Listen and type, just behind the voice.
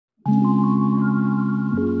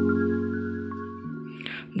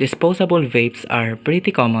Disposable vapes are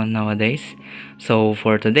pretty common nowadays, so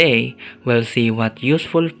for today, we'll see what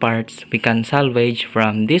useful parts we can salvage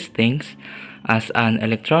from these things as an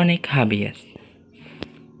electronic hobbyist.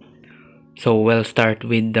 So we'll start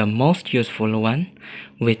with the most useful one,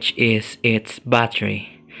 which is its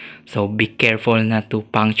battery. So be careful not to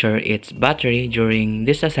puncture its battery during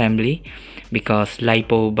disassembly because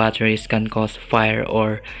LiPo batteries can cause fire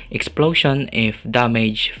or explosion if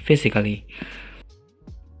damaged physically.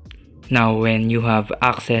 Now when you have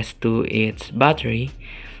access to its battery,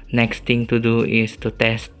 next thing to do is to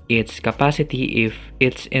test its capacity if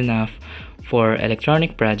it's enough for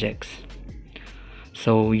electronic projects.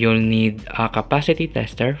 So you'll need a capacity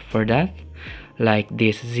tester for that, like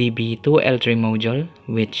this ZB2L3 module,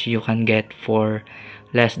 which you can get for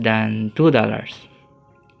less than $2.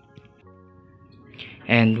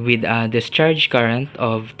 And with a discharge current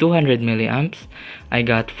of 200 milliamps, I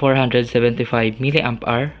got 475 milliamp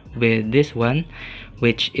hour with this one,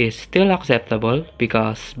 which is still acceptable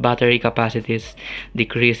because battery capacities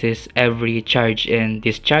decreases every charge and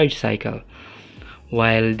discharge cycle,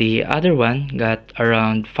 while the other one got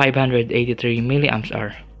around 583 milliamps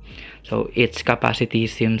hour. So its capacity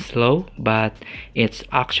seems low, but it's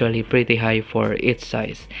actually pretty high for its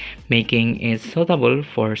size, making it suitable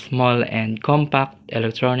for small and compact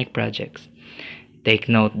electronic projects. Take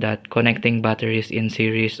note that connecting batteries in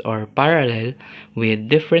series or parallel with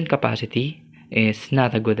different capacity is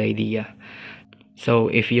not a good idea. So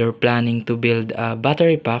if you're planning to build a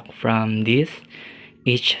battery pack from this,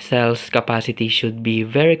 each cell's capacity should be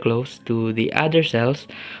very close to the other cells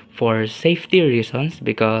for safety reasons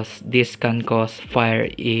because this can cause fire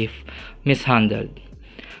if mishandled.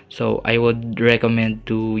 So I would recommend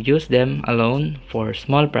to use them alone for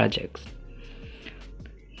small projects.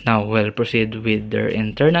 Now we'll proceed with their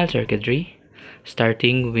internal circuitry,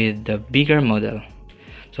 starting with the bigger model.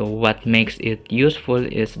 So what makes it useful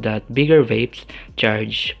is that bigger vapes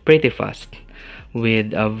charge pretty fast,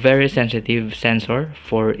 with a very sensitive sensor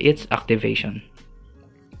for its activation.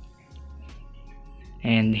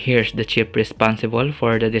 And here's the chip responsible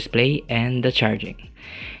for the display and the charging.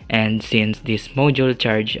 And since this module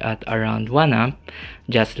charges at around 1 amp,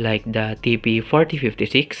 just like the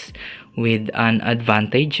TP4056, with an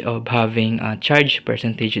advantage of having a charge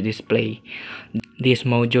percentage display, this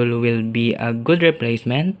module will be a good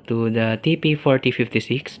replacement to the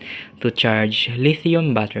TP4056 to charge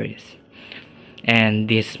lithium batteries. And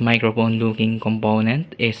this microphone looking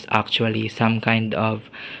component is actually some kind of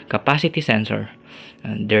capacity sensor.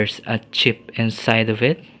 And there's a chip inside of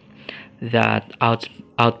it that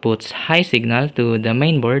outputs high signal to the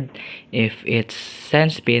mainboard if its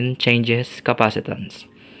sense pin changes capacitance.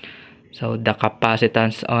 So the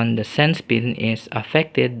capacitance on the sense pin is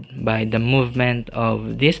affected by the movement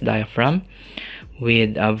of this diaphragm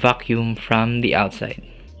with a vacuum from the outside.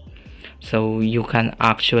 So you can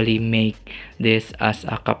actually make this as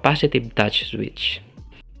a capacitive touch switch.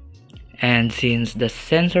 And since the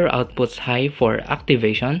sensor outputs high for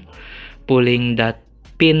activation, pulling that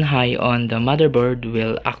pin high on the motherboard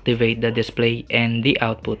will activate the display and the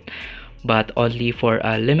output, but only for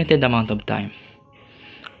a limited amount of time.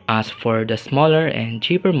 As for the smaller and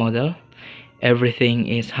cheaper model, everything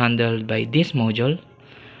is handled by this module,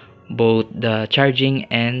 both the charging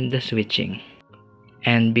and the switching.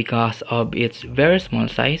 And because of its very small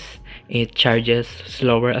size, it charges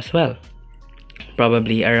slower as well,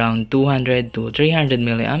 probably around 200 to 300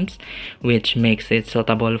 milliamps, which makes it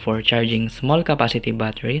suitable for charging small capacity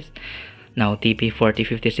batteries. Now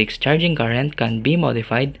TP4056 charging current can be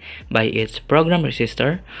modified by its program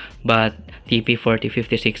resistor, but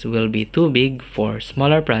TP4056 will be too big for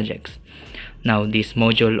smaller projects. Now this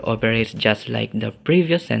module operates just like the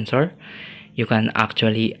previous sensor. You can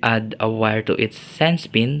actually add a wire to its sense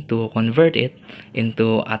pin to convert it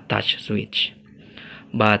into a touch switch.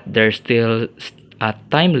 But there's still a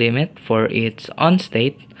time limit for its on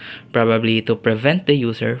state, probably to prevent the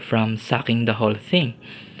user from sucking the whole thing.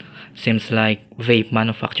 Seems like vape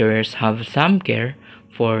manufacturers have some care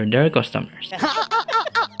for their customers.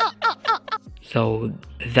 So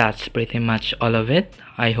that's pretty much all of it.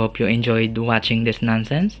 I hope you enjoyed watching this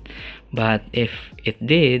nonsense, but if it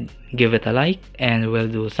did, give it a like and we'll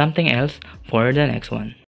do something else for the next one.